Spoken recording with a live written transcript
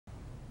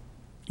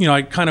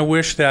I kind of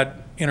wish that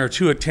in our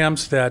 2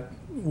 attempts that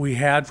we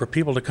had for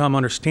people to come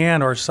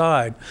understand our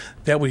side,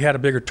 that we had a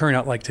bigger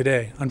turnout like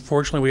today.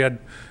 Unfortunately, we had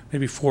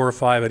maybe 4 or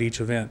 5 at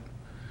each event.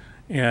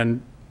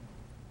 And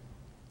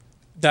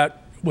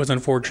that was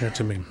unfortunate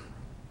to me.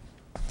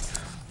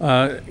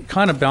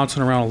 Kind of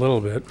bouncing around a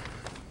little bit.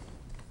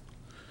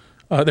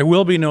 There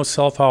will be no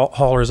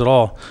self-haulers at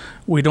all.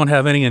 We don't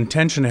have any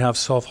intention to have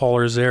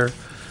self-haulers there,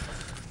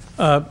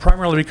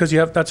 primarily because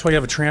that's why you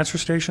have a transfer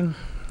station.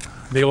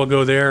 They will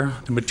go there.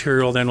 The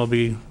material then will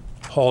be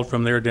hauled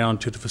from there down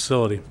to the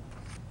facility.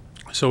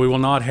 So we will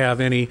not have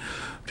any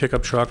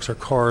pickup trucks or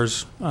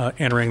cars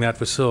entering that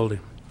facility.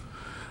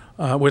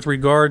 With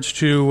regards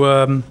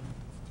to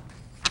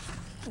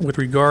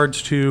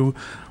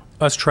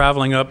us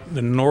traveling up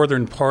the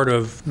northern part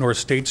of North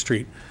State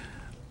Street,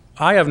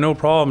 I have no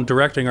problem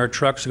directing our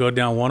trucks to go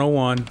down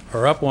 101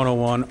 or up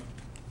 101,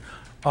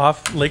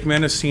 off Lake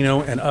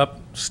Mendocino and up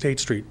State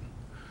Street.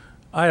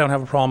 I don't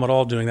have a problem at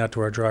all doing that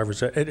to our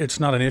drivers. It's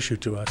not an issue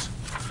to us.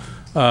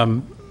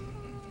 And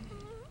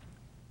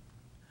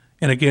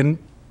again,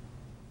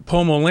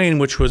 Pomo Lane,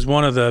 which was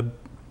one of the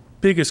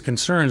biggest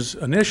concerns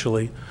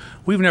initially,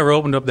 we've never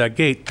opened up that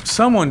gate.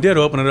 Someone did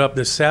open it up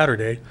this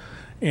Saturday,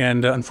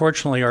 and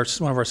unfortunately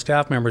one of our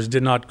staff members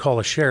did not call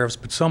the sheriffs,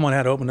 but someone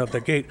had opened up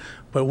that gate,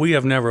 but we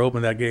have never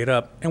opened that gate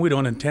up, and we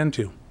don't intend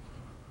to.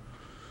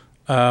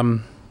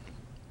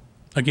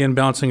 Again,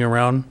 bouncing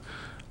around,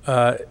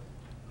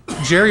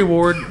 Jerry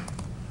Ward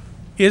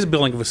is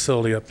building a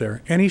facility up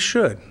there, and he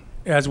should,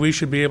 as we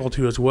should be able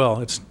to as well.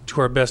 It's to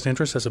our best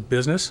interest as a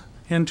business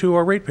and to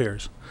our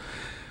ratepayers.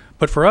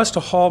 But for us to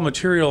haul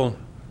material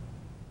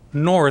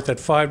north at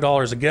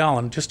 $5 a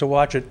gallon just to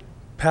watch it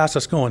pass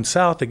us going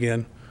south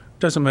again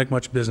doesn't make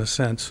much business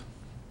sense.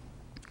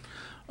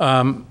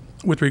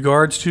 With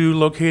regards to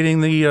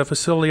locating the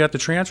facility at the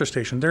transfer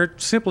station, there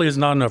simply is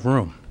not enough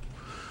room.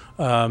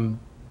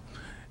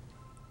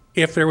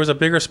 If there was a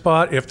bigger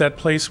spot, if that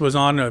place was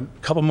on a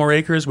couple more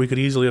acres, we could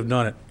easily have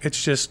done it.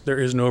 It's just there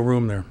is no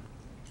room there.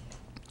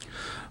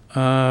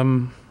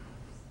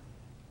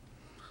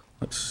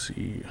 Let's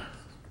see.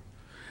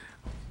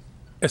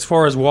 As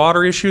far as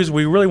water issues,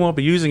 we really won't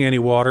be using any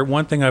water.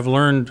 One thing I've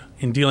learned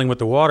in dealing with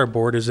the water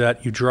board is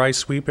that you dry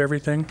sweep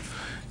everything.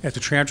 At the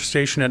transfer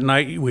station at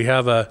night, we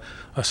have a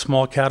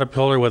small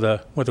Caterpillar with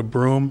a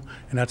broom,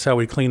 and that's how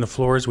we clean the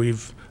floors.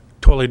 We've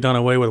totally done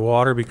away with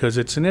water because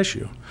it's an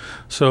issue.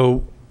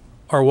 So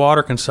our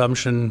water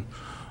consumption,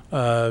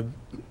 I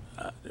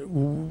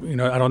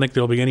don't think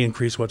there'll be any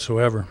increase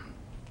whatsoever.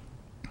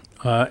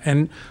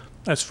 And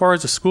as far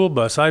as the school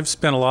bus, I've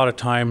spent a lot of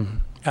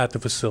time at the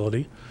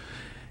facility,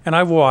 and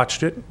I've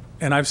watched it,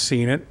 and I've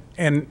seen it.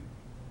 And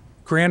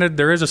granted,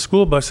 there is a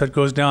school bus that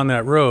goes down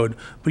that road,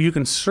 but you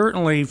can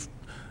certainly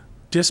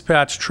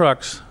dispatch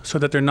trucks so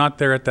that they're not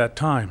there at that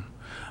time.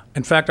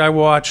 In fact, I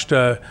watched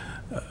the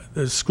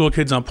school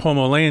kids on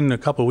Pomo Lane a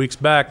couple of weeks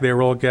back. They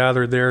were all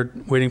gathered there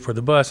waiting for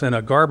the bus, and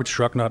a garbage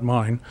truck, not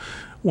mine,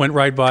 went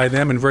right by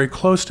them and very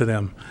close to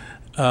them.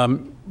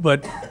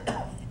 But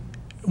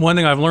one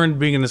thing I've learned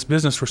being in this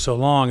business for so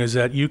long is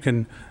that you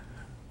can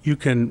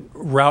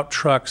route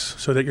trucks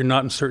so that you're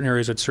not in certain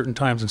areas at certain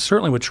times, and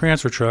certainly with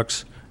transfer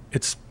trucks,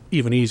 it's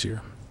even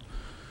easier.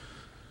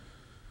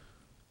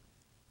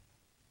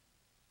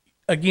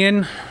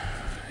 Again,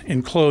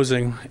 in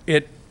closing,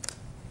 it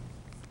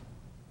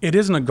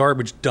isn't a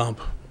garbage dump.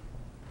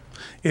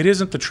 It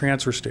isn't the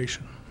transfer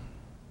station.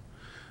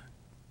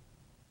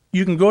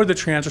 You can go to the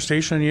transfer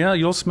station and yeah,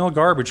 you'll smell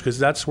garbage because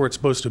that's where it's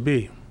supposed to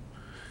be.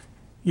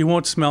 You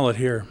won't smell it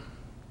here.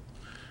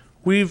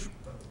 We've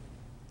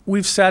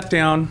sat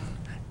down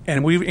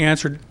and we've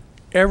answered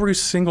every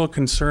single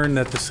concern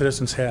that the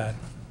citizens had.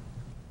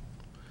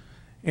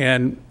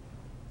 And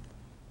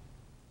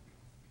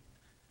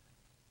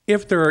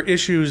if there are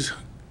issues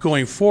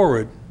going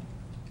forward,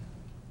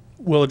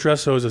 we'll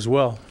address those as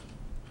well.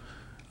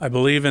 I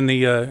believe in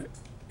the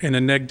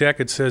neg deck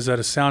it says that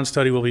a sound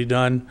study will be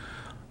done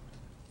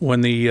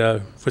when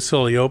the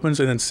facility opens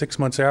and then 6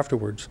 months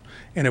afterwards.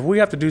 And if we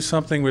have to do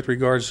something with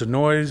regards to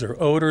noise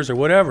or odors or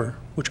whatever,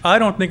 which I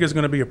don't think is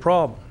going to be a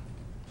problem,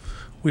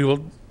 we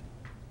will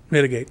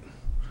mitigate.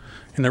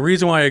 And the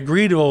reason why I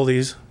agree to all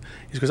these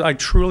is because I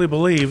truly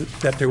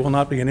believe that there will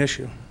not be an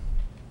issue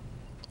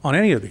on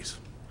any of these.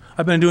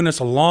 I've been doing this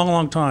a long,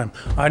 long time.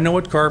 I know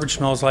what garbage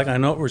smells like. I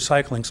know what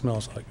recycling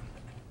smells like.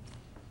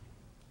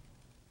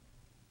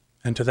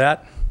 And to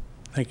that,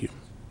 thank you.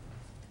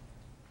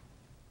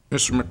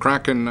 Mr.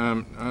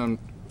 McCracken,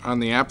 on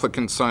the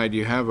applicant side,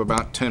 you have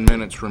about 10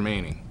 minutes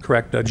remaining.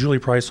 Correct. Julie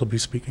Price will be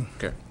speaking.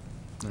 Okay.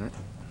 All right.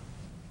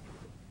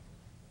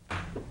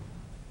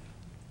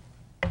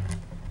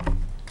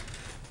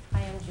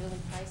 I am Julie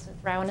Price with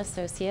Rowan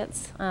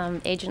Associates,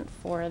 agent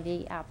for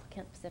the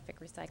applicant Pacific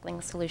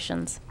Recycling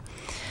Solutions.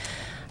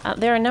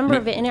 There are a number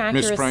of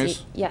inaccuracies. Ms.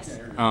 Price? Yes.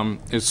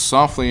 As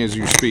softly as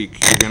you speak,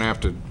 you're going to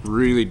have to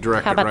really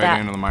direct it right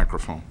into the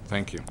microphone.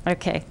 Thank you.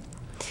 Okay.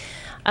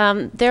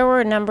 There were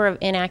a number of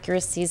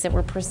inaccuracies that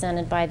were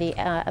presented by the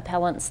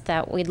appellants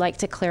that we'd like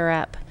to clear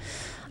up.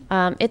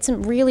 It's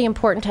really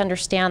important to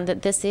understand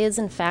that this is,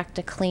 in fact,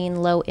 a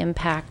clean,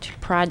 low-impact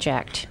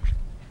project.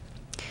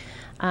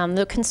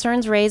 The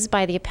concerns raised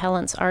by the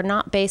appellants are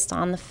not based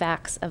on the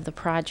facts of the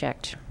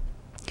project.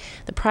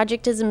 The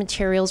project is a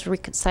materials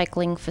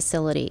recycling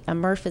facility. A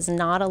MRF is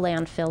not a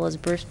landfill, as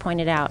Bruce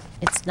pointed out.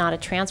 It's not a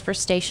transfer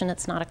station.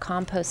 It's not a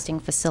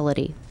composting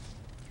facility.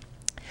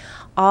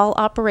 All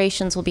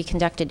operations will be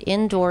conducted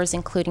indoors,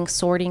 including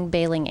sorting,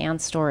 baling,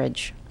 and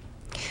storage.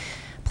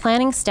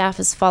 Planning staff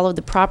has followed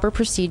the proper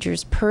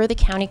procedures per the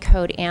county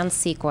code and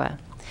CEQA.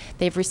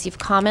 They've received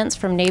comments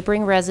from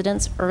neighboring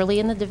residents early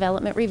in the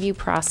development review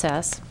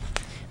process.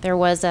 There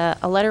was a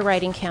letter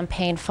writing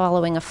campaign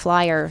following a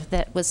flyer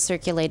that was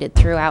circulated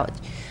throughout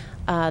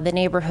the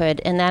neighborhood,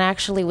 and that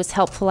actually was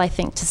helpful, I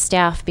think, to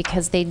staff,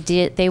 because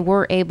they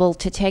were able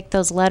to take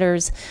those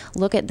letters,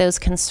 look at those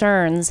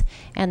concerns,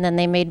 and then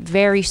they made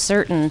very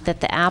certain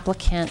that the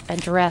applicant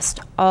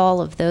addressed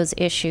all of those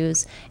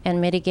issues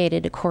and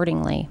mitigated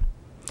accordingly.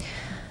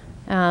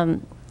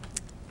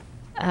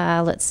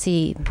 Let's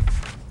see.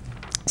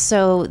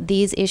 So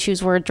these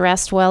issues were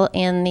addressed well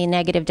in the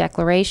negative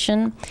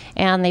declaration,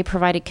 and they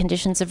provided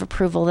conditions of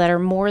approval that are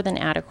more than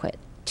adequate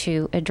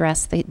to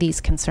address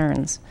these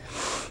concerns.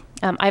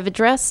 I've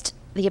addressed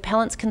the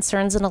appellant's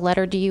concerns in a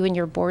letter to you in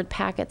your board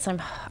packets.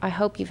 I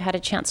hope you've had a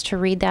chance to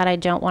read that. I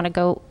don't want to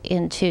go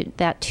into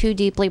that too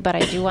deeply, but I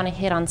do want to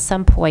hit on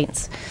some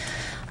points.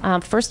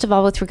 First of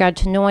all, with regard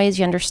to noise,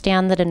 you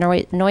understand that a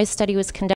noise study was conducted